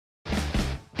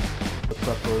What's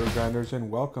up, RotoGrinders,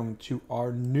 and welcome to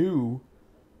our new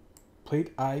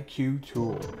Plate IQ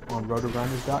tool on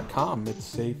RotoGrinders.com.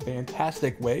 It's a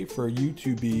fantastic way for you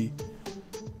to be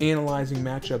analyzing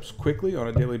matchups quickly on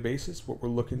a daily basis. What we're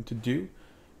looking to do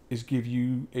is give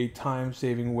you a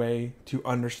time-saving way to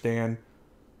understand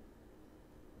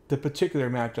the particular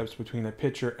matchups between a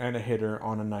pitcher and a hitter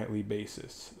on a nightly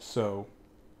basis. So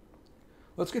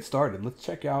let's get started. Let's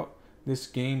check out this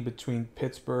game between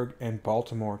Pittsburgh and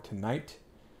Baltimore tonight.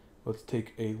 Let's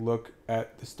take a look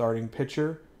at the starting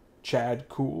pitcher, Chad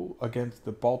Kuhl, against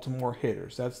the Baltimore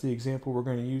hitters. That's the example we're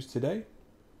going to use today.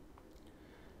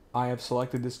 I have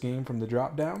selected this game from the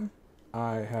drop-down.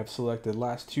 I have selected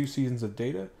last 2 seasons of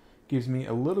data. Gives me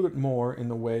a little bit more in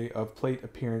the way of plate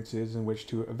appearances in which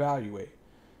to evaluate.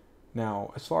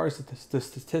 Now, as far as the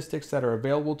statistics that are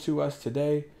available to us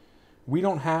today, we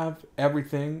don't have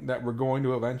everything that we're going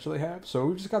to eventually have, so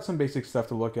we've just got some basic stuff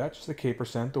to look at, just the K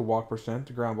percent, the walk percent,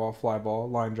 the ground ball, fly ball,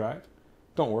 line drive.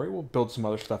 Don't worry, we'll build some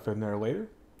other stuff in there later.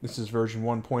 This is version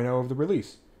 1.0 of the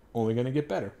release, only going to get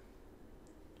better.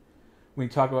 When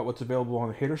you talk about what's available on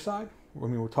the hitter side,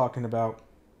 we're talking about,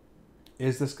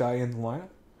 is this guy in the lineup?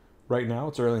 Right now,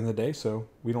 it's early in the day, so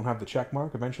we don't have the check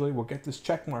mark. Eventually, we'll get this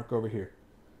check mark over here.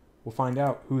 We'll find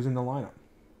out who's in the lineup.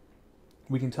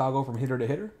 We can toggle from hitter to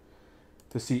hitter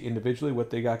to see individually what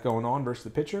they got going on versus the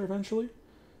pitcher eventually.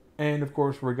 And of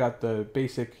course, we got the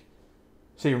basic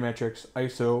sabermetrics,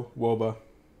 ISO, WOBA,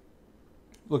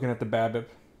 looking at the BABIP,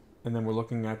 and then we're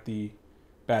looking at the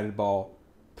batted ball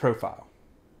profile.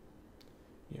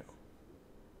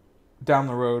 Down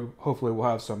the road, hopefully we'll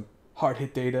have some hard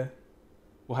hit data.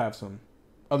 We'll have some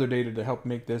other data to help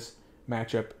make this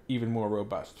matchup even more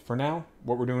robust. For now,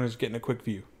 what we're doing is getting a quick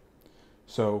view.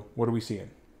 So what are we seeing?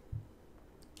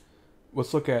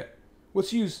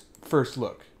 Let's use first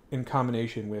look in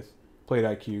combination with Plate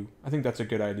IQ. I think that's a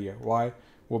good idea. Why?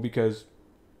 Well, because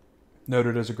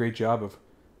Noto does a great job of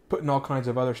putting all kinds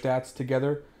of other stats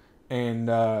together and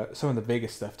some of the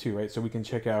Vegas stuff too, right? So we can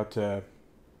check out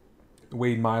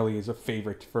Wade Miley is a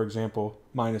favorite, for example,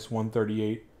 minus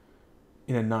 138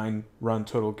 in a 9-run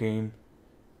total game.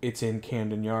 It's in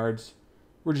Camden Yards.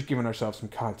 We're just giving ourselves some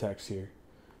context here.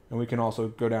 And we can also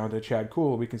go down to Chad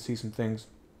Kuhl. We can see some things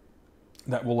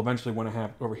that we'll eventually want to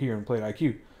have over here in Plate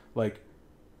IQ. Like,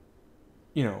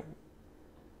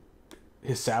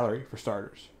 his salary for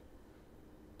starters.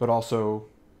 But also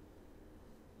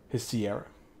his Sierra.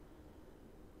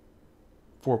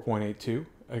 4.82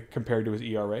 compared to his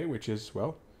ERA, which is,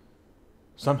 well,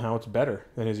 somehow it's better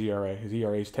than his ERA. His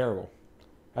ERA is terrible.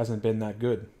 Hasn't been that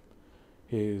good.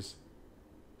 His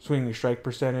swinging strike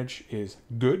percentage is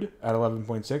good at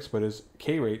 11.6, but his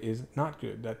K rate is not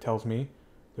good. That tells me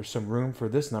there's some room for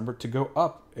this number to go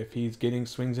up if he's getting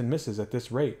swings and misses at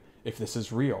this rate, if this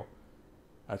is real.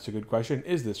 That's a good question.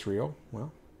 Is this real?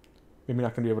 Well, maybe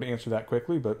not going to be able to answer that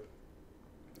quickly, but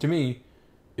to me,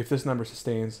 if this number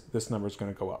sustains, this number is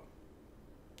going to go up.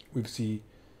 We see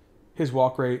his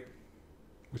walk rate,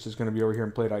 which is going to be over here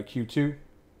in Plate IQ 2.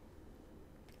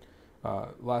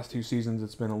 Last 2 seasons,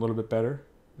 it's been a little bit better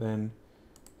than,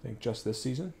 I think, just this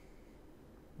season.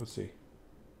 Let's see.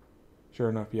 Sure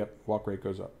enough, yep, walk rate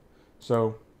goes up.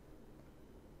 So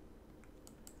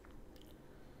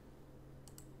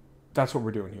that's what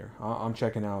we're doing here. I'm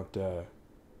checking out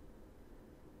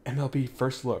MLB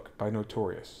First Look by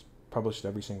Notorious, published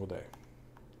every single day.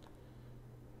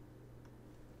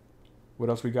 What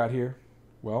else we got here?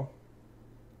 Well,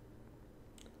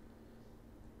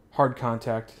 hard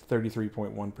contact,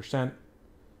 33.1%.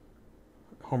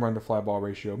 Home run to fly ball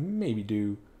ratio may be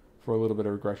due for a little bit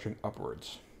of regression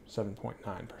upwards,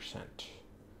 7.9%.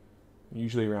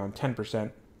 Usually around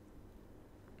 10%,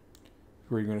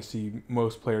 where you're going to see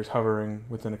most players hovering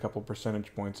within a couple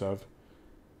percentage points of.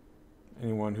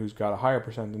 Anyone who's got a higher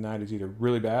percent than that is either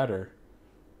really bad or,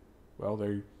 well,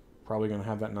 they're probably going to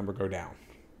have that number go down.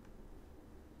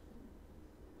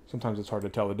 Sometimes it's hard to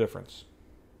tell the difference.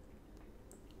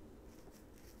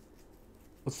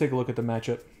 Let's take a look at the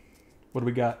matchup. What do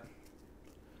we got?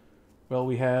 Well,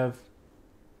 we have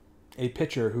a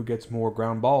pitcher who gets more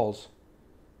ground balls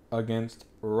against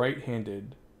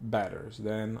right-handed batters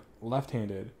than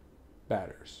left-handed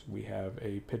batters. We have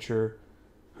a pitcher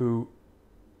who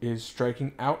is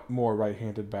striking out more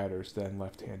right-handed batters than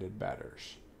left-handed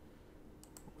batters.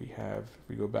 We have, if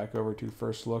we go back over to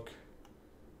first look,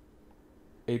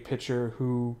 a pitcher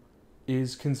who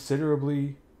is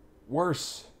considerably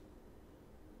worse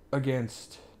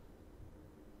against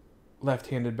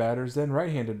left-handed batters than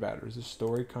right-handed batters. This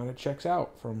story kind of checks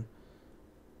out from,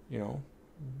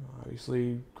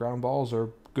 obviously ground balls are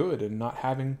good and not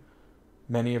having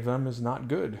many of them is not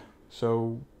good.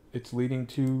 So it's leading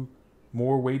to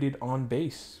more weighted on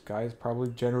base. Guys probably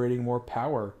generating more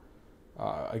power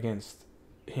against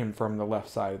him from the left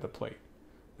side of the plate.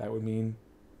 That would mean,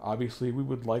 obviously, we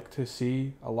would like to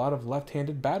see a lot of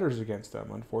left-handed batters against them.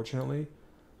 Unfortunately,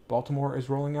 Baltimore is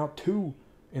rolling out 2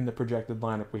 in the projected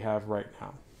lineup we have right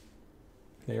now.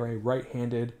 They are a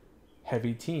right-handed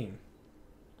heavy team.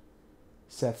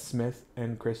 Seth Smith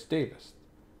and Chris Davis.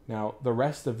 Now, the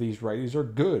rest of these righties are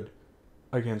good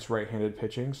against right-handed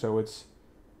pitching, so it's,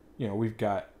 we've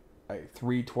got a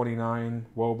 329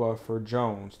 WOBA for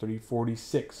Jones,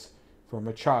 346 for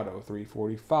Machado,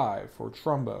 345 for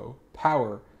Trumbo,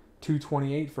 power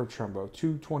 228 for Trumbo,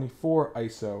 224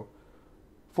 ISO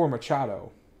for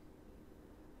Machado.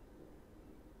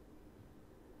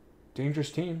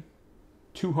 Dangerous team.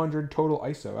 200 total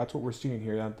ISO. That's what we're seeing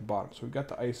here down at the bottom. So we've got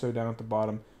the ISO down at the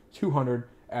bottom. 200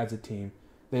 as a team.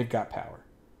 They've got power.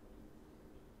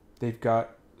 They've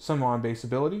got some on-base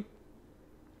ability.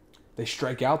 They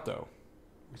strike out, though.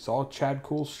 We saw Chad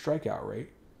Kuhl's strikeout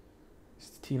rate. It's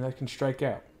the team that can strike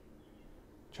out.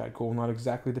 Chad Kuhl, not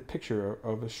exactly the picture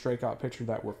of a strikeout pitcher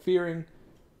that we're fearing.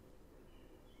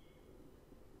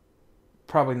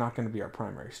 Probably not going to be our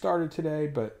primary starter today,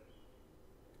 but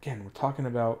again, we're talking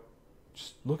about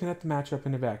just looking at the matchup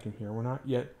in a vacuum here. We're not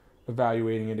yet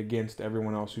evaluating it against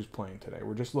everyone else who's playing today.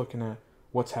 We're just looking at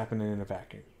what's happening in a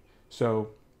vacuum.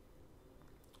 So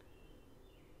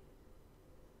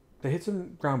they hit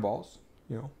some ground balls,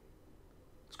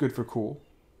 It's good for Kuhl,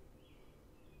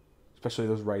 especially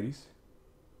those righties.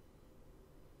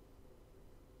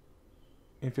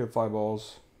 Infield fly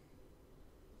balls.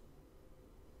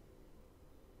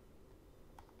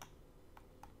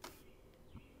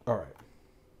 All right.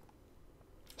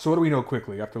 So what do we know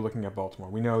quickly after looking at Baltimore?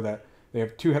 We know that they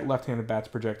have 2 left-handed bats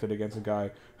projected against a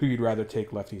guy who you'd rather take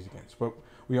lefties against. But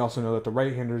we also know that the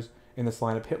right-handers in this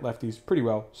lineup hit lefties pretty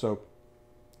well. So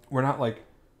we're not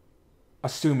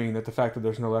assuming that the fact that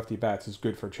there's no lefty bats is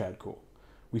good for Chad Kuhl.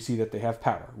 We see that they have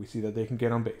power. We see that they can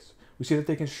get on base. We see that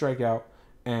they can strike out,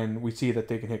 and we see that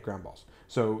they can hit ground balls.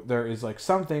 So there is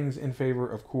some things in favor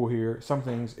of Kuhl here, some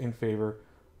things in favor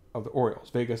of the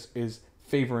Orioles. Vegas is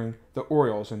favoring the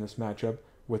Orioles in this matchup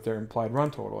with their implied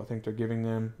run total. I think they're giving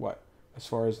them, as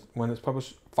far as when it's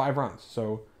published, 5 runs.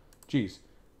 So, geez,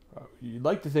 you'd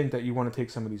like to think that you want to take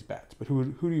some of these bats, but who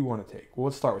do you want to take? Well,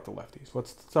 let's start with the lefties.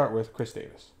 Let's start with Chris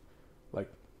Davis.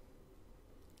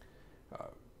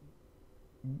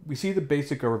 We see the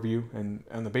basic overview, and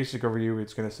the basic overview,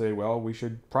 it's going to say, well, we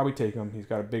should probably take him. He's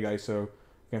got a big ISO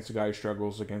against a guy who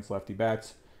struggles against lefty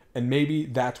bats, and maybe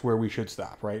that's where we should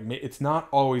stop, right? It's not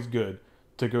always good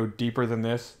to go deeper than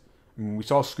this. I mean, we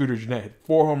saw Scooter Gennett hit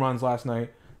 4 home runs last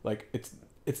night.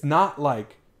 It's not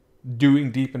like doing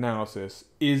deep analysis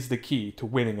is the key to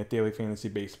winning at daily fantasy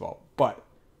baseball. But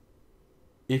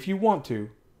if you want to,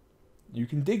 you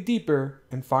can dig deeper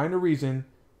and find a reason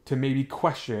to maybe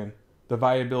question the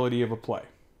viability of a play.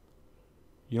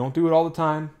 You don't do it all the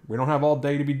time. We don't have all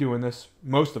day to be doing this.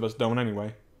 Most of us don't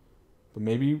anyway. But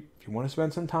maybe if you want to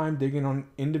spend some time digging on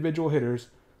individual hitters,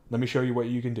 let me show you what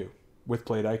you can do with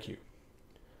Plate IQ.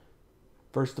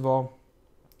 First of all,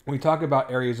 when we talk about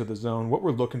areas of the zone, what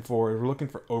we're looking for is we're looking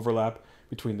for overlap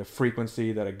between the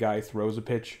frequency that a guy throws a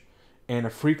pitch and a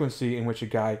frequency in which a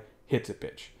guy hits a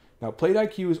pitch. Now, Plate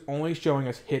IQ is only showing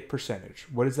us hit percentage.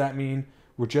 What does that mean?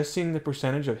 We're just seeing the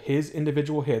percentage of his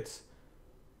individual hits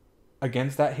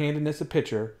against that handedness of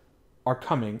pitcher are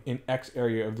coming in X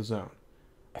area of the zone.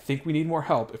 I think we need more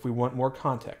help if we want more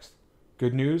context.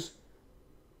 Good news,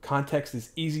 context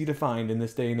is easy to find in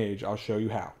this day and age. I'll show you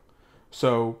how.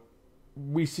 So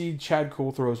we see Chad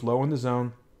Kuhl throws low in the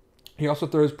zone. He also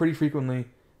throws pretty frequently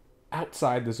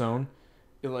outside the zone.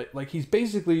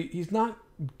 He's not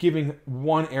giving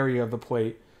one area of the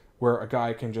plate where a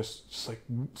guy can just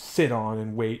sit on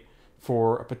and wait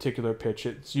for a particular pitch.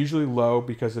 It's usually low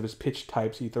because of his pitch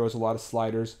types. He throws a lot of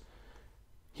sliders.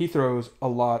 He throws a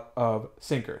lot of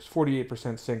sinkers,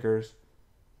 48% sinkers,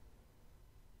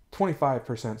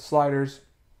 25% sliders.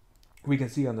 We can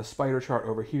see on the spider chart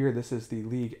over here, this is the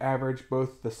league average,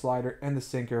 both the slider and the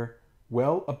sinker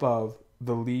well above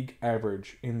the league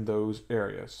average in those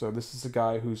areas. So this is a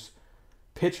guy whose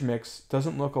pitch mix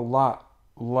doesn't look a lot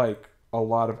like a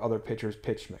lot of other pitchers'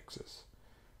 pitch mixes.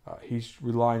 He's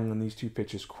relying on these 2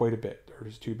 pitches quite a bit. They're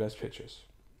his 2 best pitches.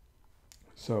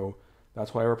 So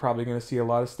that's why we're probably going to see a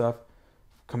lot of stuff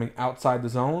coming outside the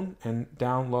zone and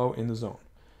down low in the zone.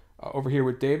 Over here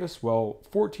with Davis,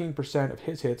 14% of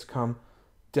his hits come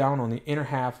down on the inner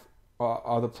half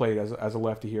of the plate as a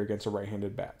lefty here against a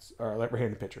right-handed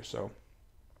pitcher. So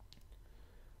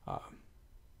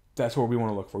that's what we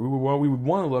want to look for. We would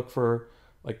want to look for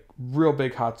like real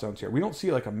big hot zones here. We don't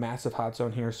see like a massive hot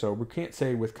zone here, so we can't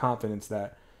say with confidence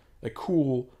that like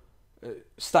cool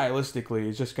stylistically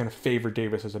is just going to favor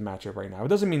Davis as a matchup right now. It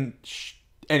doesn't mean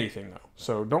anything though,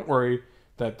 so don't worry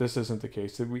that this isn't the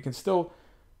case. We can still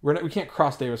we can't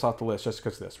cross Davis off the list just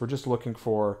because of this. We're just looking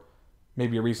for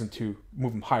maybe a reason to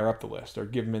move him higher up the list or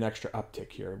give him an extra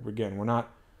uptick here. Again, we're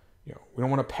not, we don't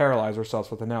want to paralyze ourselves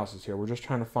with analysis here. We're just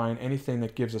trying to find anything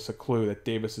that gives us a clue that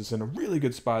Davis is in a really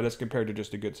good spot as compared to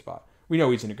just a good spot. We know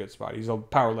he's in a good spot. He's a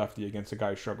power lefty against a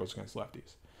guy who struggles against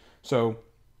lefties. So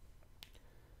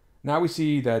now we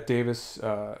see that Davis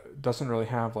doesn't really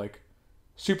have like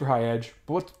super high edge.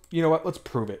 But you know what? Let's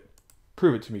prove it.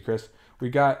 Prove it to me, Chris. We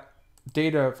got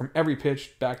data from every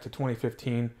pitch back to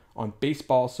 2015 on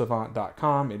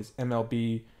baseballsavant.com. It is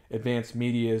MLB Advanced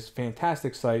Media's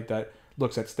fantastic site that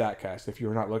looks at StatCast. If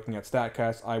you're not looking at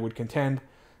StatCast, I would contend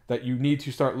that you need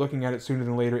to start looking at it sooner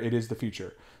than later. It is the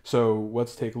future. So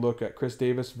let's take a look at Chris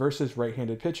Davis versus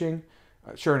right-handed pitching.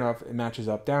 Sure enough, it matches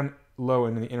up. Down low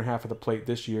in the inner half of the plate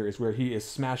this year is where he is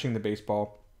smashing the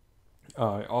baseball.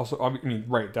 Also, I mean,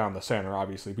 right down the center,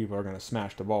 obviously. People are going to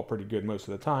smash the ball pretty good most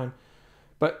of the time.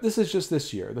 But this is just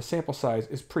this year. The sample size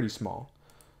is pretty small.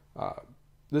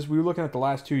 We were looking at the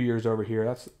last 2 years over here.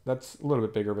 That's a little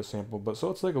bit bigger of a sample. But so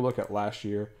let's take a look at last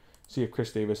year. See if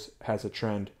Chris Davis has a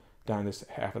trend down this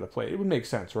half of the plate. It would make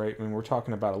sense, right? I mean, we're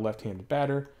talking about a left-handed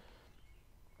batter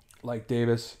like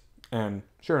Davis. And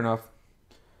sure enough,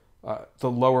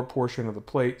 the lower portion of the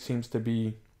plate seems to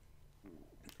be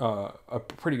a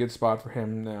pretty good spot for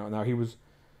him now. Now, he was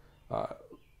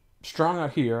strong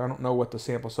out here. I don't know what the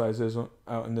sample size is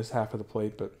out in this half of the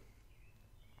plate, but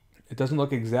it doesn't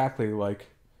look exactly like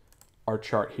our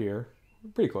chart here.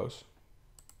 Pretty close.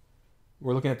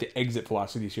 We're looking at the exit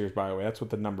velocities here, by the way. That's what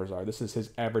the numbers are. This is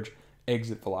his average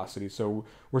exit velocity. So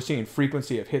we're seeing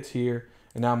frequency of hits here,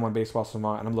 and now I'm on Baseball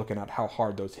Savant, and I'm looking at how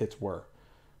hard those hits were.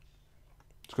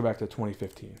 Let's go back to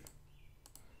 2015.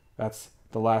 That's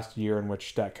the last year in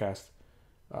which StatCast,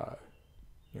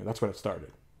 that's when it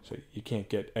started. So you can't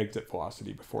get exit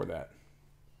velocity before that.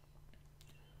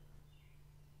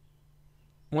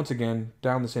 Once again,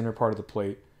 down the center part of the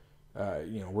plate,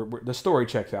 the story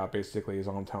checks out, basically, is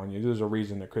all I'm telling you. There's a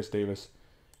reason that Chris Davis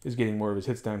is getting more of his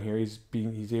hits down here. He's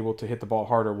able to hit the ball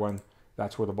harder when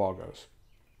that's where the ball goes.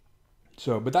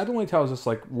 So, but that only tells us,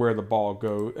 like, where the ball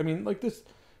goes. I mean, like this,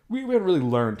 we haven't really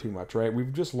learned too much, right?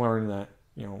 We've just learned that,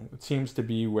 it seems to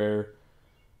be where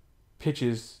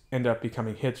pitches end up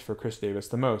becoming hits for Chris Davis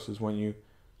the most is when you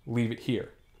leave it here.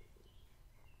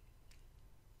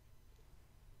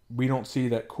 We don't see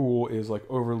that Cool is like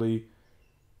overly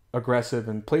aggressive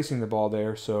in placing the ball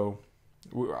there, so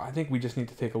I think we just need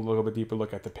to take a little bit deeper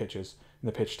look at the pitches and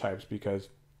the pitch types, because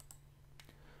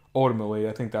ultimately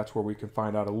I think that's where we can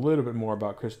find out a little bit more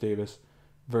about Chris Davis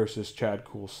versus Chad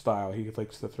Kuhl's style. He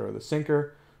likes to throw the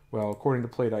sinker. Well, according to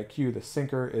Plate IQ, the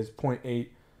sinker is 0.8.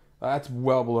 That's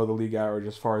well below the league average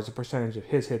as far as the percentage of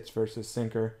his hits versus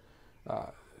sinker.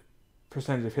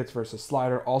 Percentage of hits versus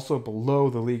slider, also below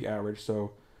the league average.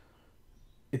 So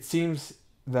it seems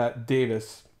that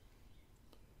Davis,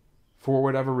 for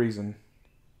whatever reason,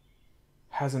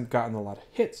 hasn't gotten a lot of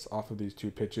hits off of these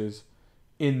two pitches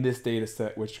in this data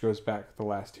set, which goes back the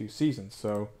last 2 seasons.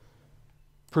 So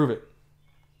prove it.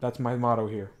 That's my motto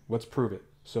here. Let's prove it.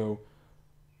 So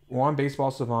we're on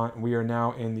Baseball Savant. We are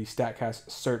now in the StatCast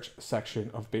search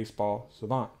section of Baseball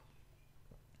Savant.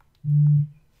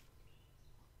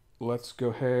 Let's go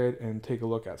ahead and take a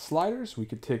look at sliders. We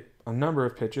could take a number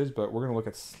of pitches, but we're going to look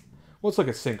at, let's look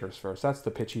at sinkers first. That's the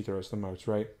pitch he throws the most,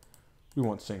 right? We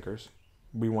want sinkers.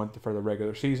 We want for the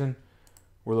regular season.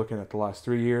 We're looking at the last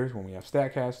 3 years when we have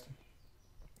StatCast.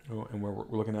 And we're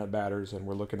looking at batters, and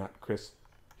we're looking at Chris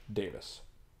Davis.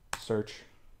 Search.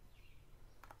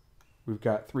 We've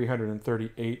got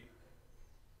 338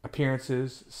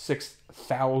 appearances,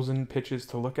 6,000 pitches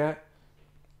to look at.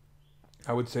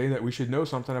 I would say that we should know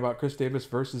something about Chris Davis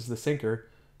versus the sinker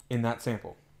in that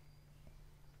sample.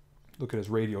 Look at his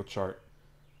radial chart.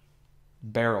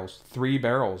 Barrels. 3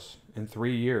 barrels in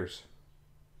 3 years.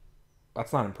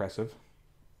 That's not impressive.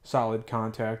 Solid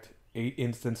contact, 8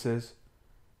 instances.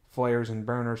 Flares and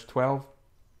burners, 12.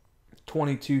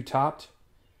 22 topped.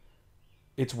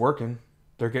 It's working.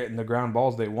 They're getting the ground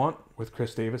balls they want with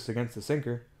Chris Davis against the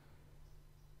sinker.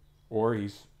 Or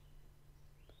he's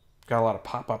got a lot of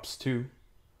pop-ups too.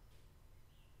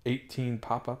 18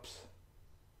 pop-ups.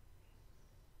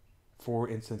 4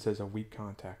 instances of weak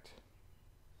contact.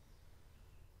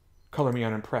 Color me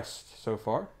unimpressed so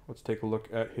far. Let's take a look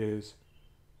at his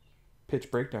pitch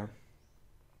breakdown.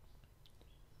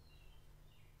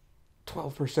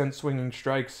 12% swinging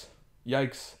strikes.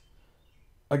 Yikes.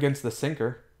 against the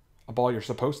sinker, a ball you're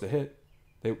supposed to hit.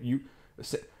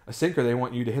 A sinker, they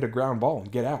want you to hit a ground ball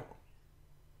and get out.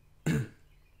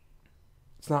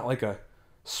 It's not like a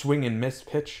swing and miss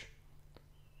pitch,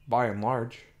 by and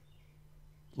large.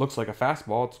 Looks like a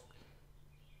fastball. It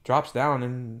drops down,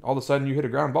 and all of a sudden you hit a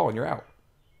ground ball and you're out.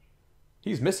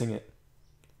 He's missing it.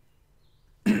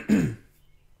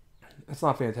 That's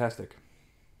not fantastic.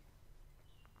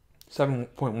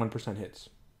 7.1% hits.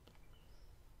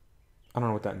 I don't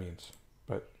know what that means,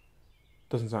 but it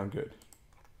doesn't sound good.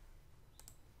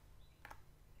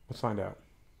 Let's find out.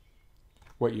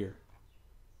 What year?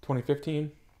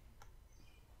 2015.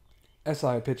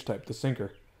 SI pitch type, the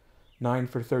sinker. 9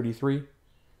 for 33.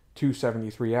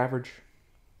 273 average.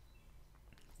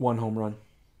 1 home run.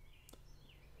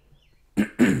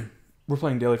 We're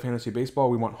playing daily fantasy baseball.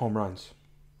 We want home runs.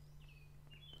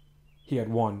 He had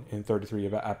 1 in 33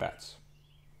 at-bats.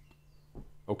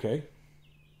 Okay.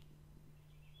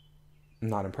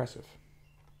 Not impressive.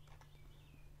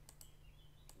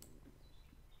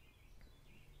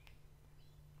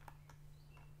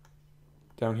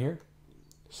 Down here,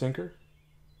 sinker,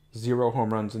 0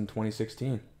 home runs in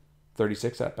 2016,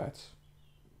 36 at-bats,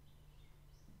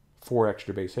 4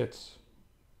 extra base hits.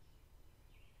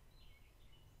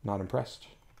 Not impressed.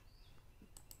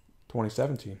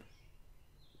 2017.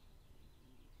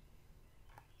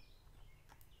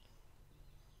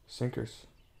 Sinkers.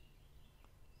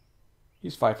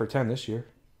 He's 5 for 10 this year.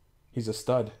 He's a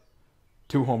stud.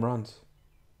 2 home runs.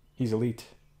 He's elite.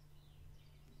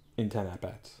 In 10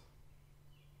 at-bats.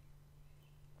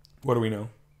 What do we know?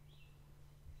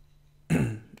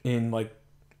 In like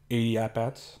 80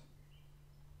 at-bats.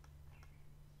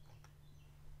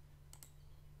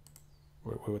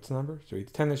 What's the number? So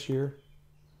he's 10 this year.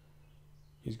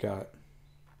 He's got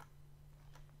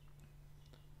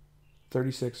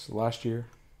 36 last year.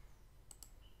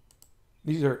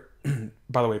 These are,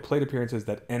 by the way, plate appearances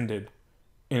that ended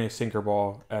in a sinker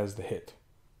ball as the hit.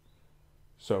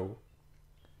 So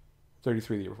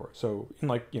 33 the year before. So in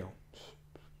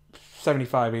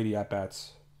 75, 80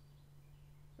 at-bats.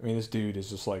 I mean, this dude is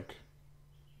just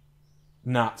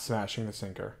not smashing the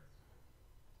sinker.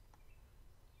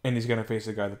 And he's going to face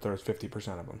a guy that throws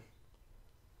 50% of them.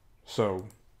 So,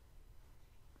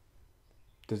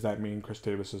 does that mean Chris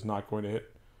Davis is not going to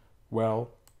hit?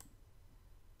 Well,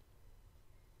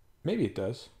 maybe it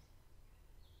does.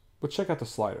 But check out the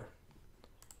slider.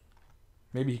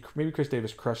 Maybe Chris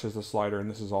Davis crushes the slider and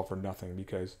this is all for nothing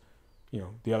because,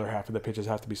 the other half of the pitches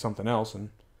have to be something else. And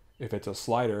if it's a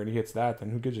slider and he hits that, then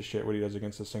who gives a shit what he does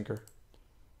against the sinker?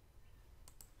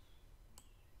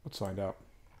 Let's find out.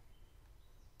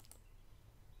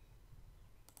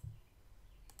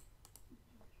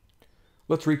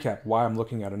 Let's recap why I'm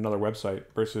looking at another website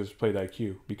versus Plate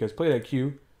IQ. Because Plate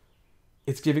IQ,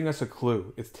 it's giving us a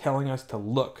clue. It's telling us to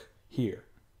look here.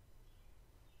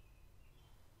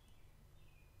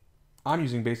 I'm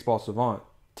using Baseball Savant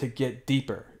to get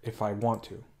deeper if I want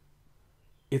to.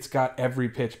 It's got every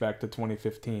pitch back to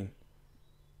 2015.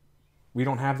 We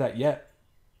don't have that yet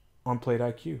on Plate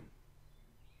IQ.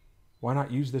 Why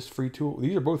not use this free tool?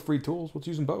 These are both free tools. Let's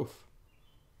use them both.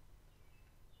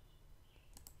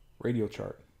 Radial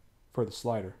chart for the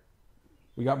slider.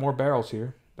 We got more barrels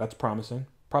here. That's promising.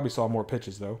 Probably saw more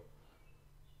pitches though.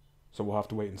 So we'll have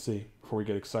to wait and see before we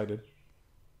get excited.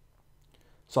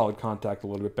 Solid contact a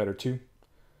little bit better too.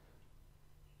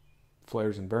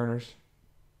 Flares and burners.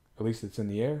 At least it's in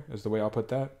the air is the way I'll put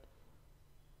that.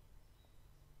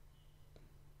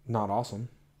 Not awesome.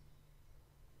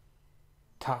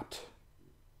 Topped.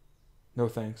 No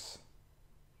thanks.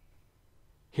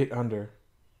 Hit under.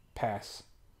 Pass.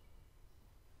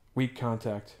 Weak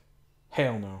contact.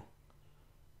 Hell no.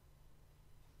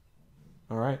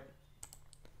 All right.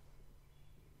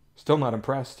 Still not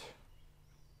impressed.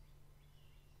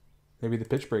 Maybe the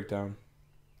pitch breakdown.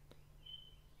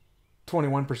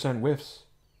 21% whiffs.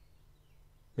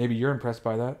 Maybe you're impressed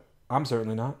by that. I'm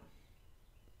certainly not.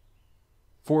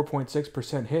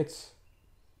 4.6% hits.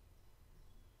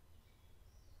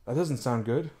 That doesn't sound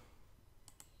good. What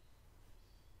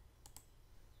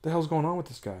the hell's going on with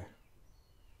this guy?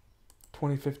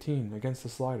 2015 against the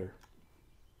slider.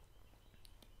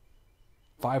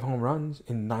 5 home runs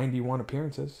in 91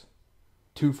 appearances.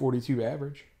 242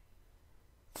 average.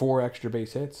 4 extra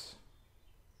base hits.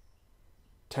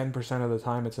 10% of the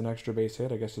time it's an extra base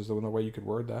hit, I guess is the only way you could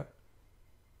word that.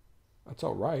 That's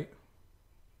all right.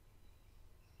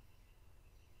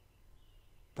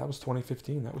 That was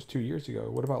 2015. That was 2 years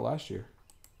ago. What about last year?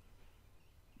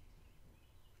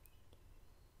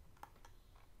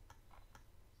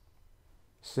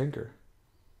 Sinker.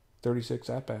 36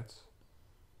 at-bats.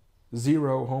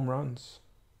 0 home runs.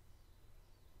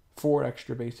 4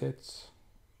 extra base hits.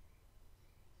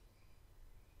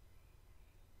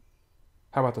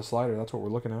 How about the slider? That's what we're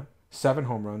looking at. 7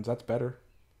 home runs. That's better.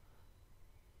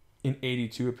 In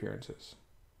 82 appearances.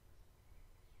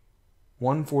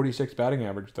 146 batting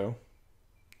average, though.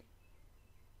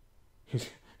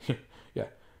 Yeah.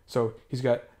 So he's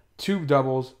got 2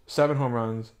 doubles, 7 home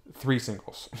runs, 3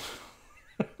 singles.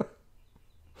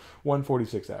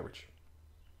 146 average.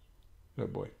 Oh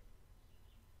boy.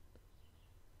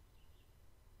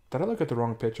 Did I look at the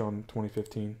wrong pitch on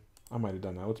 2015? I might have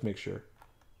done that. Let's make sure.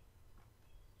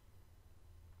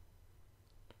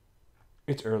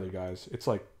 It's early, guys. It's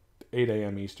like 8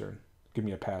 a.m. Eastern. Give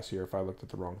me a pass here if I looked at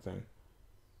the wrong thing.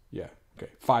 Yeah.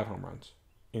 Okay. 5 home runs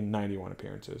in 91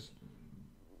 appearances.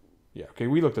 Yeah. Okay.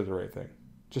 We looked at the right thing.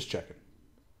 Just checking.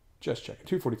 Just checking.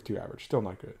 242 average. Still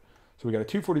not good. So we got a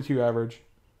 242 average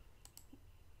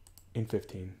in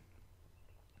 15.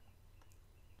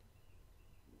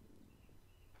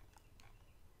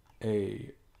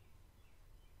 A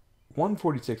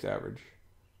 146 average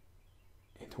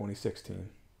in 2016.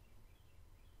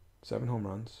 7 home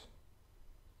runs.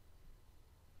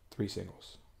 3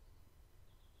 singles.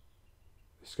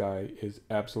 This guy is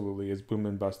absolutely as boom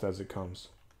and bust as it comes.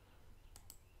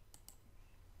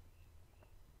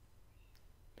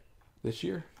 This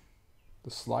year,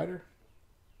 the slider.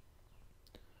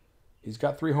 He's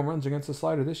got 3 home runs against the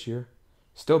slider this year.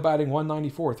 Still batting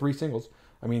 194, 3 singles.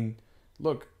 I mean,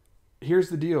 look, here's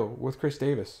the deal with Chris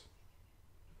Davis.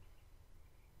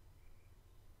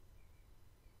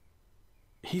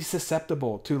 He's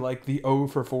susceptible to like the 0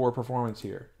 for 4 performance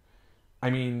here.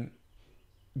 I mean,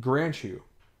 grant you,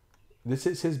 this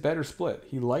is his better split.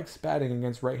 He likes batting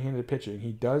against right-handed pitching.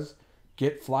 He does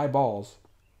get fly balls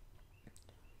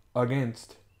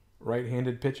against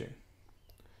right-handed pitching.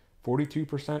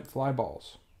 42% fly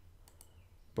balls.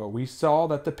 But we saw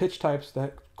that the pitch types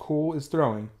that Cole is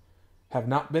throwing have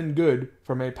not been good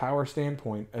from a power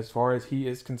standpoint as far as he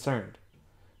is concerned.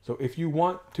 So if you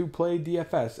want to play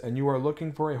DFS and you are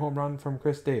looking for a home run from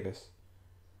Chris Davis,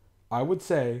 I would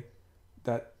say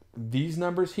that these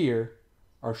numbers here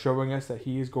are showing us that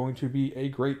he is going to be a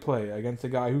great play against a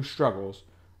guy who struggles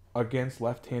against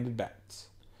left-handed bats.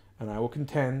 And I will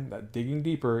contend that digging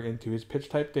deeper into his pitch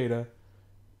type data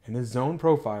and his zone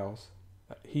profiles,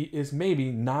 that he is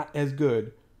maybe not as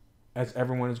good as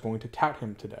everyone is going to tout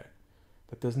him today.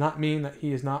 That does not mean that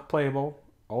he is not playable.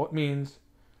 All it means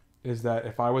is that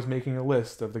if I was making a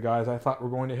list of the guys I thought were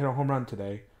going to hit a home run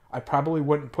today, I probably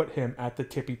wouldn't put him at the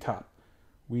tippy top.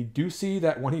 We do see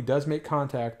that when he does make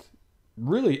contact,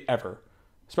 really ever,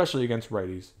 especially against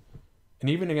righties, and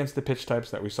even against the pitch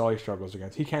types that we saw he struggles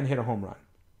against, he can hit a home run.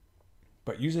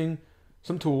 But using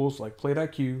some tools like Plate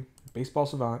IQ, Baseball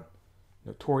Savant,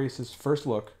 Notorious's First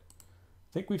Look,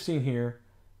 I think we've seen here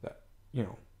that, we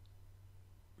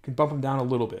can bump him down a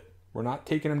little bit. We're not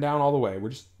taking him down all the way. We're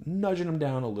just nudging him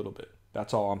down a little bit.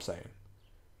 That's all I'm saying.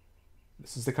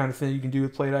 This is the kind of thing you can do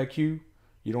with Plate IQ.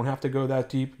 You don't have to go that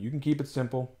deep. You can keep it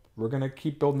simple. We're going to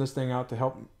keep building this thing out to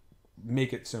help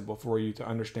make it simple for you to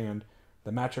understand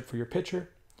the matchup for your pitcher,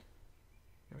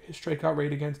 his strikeout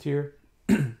rate against here,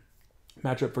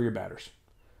 matchup for your batters.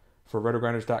 For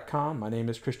RotoGrinders.com, my name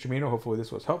is Chris Jamino. Hopefully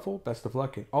this was helpful. Best of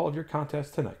luck in all of your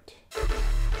contests tonight.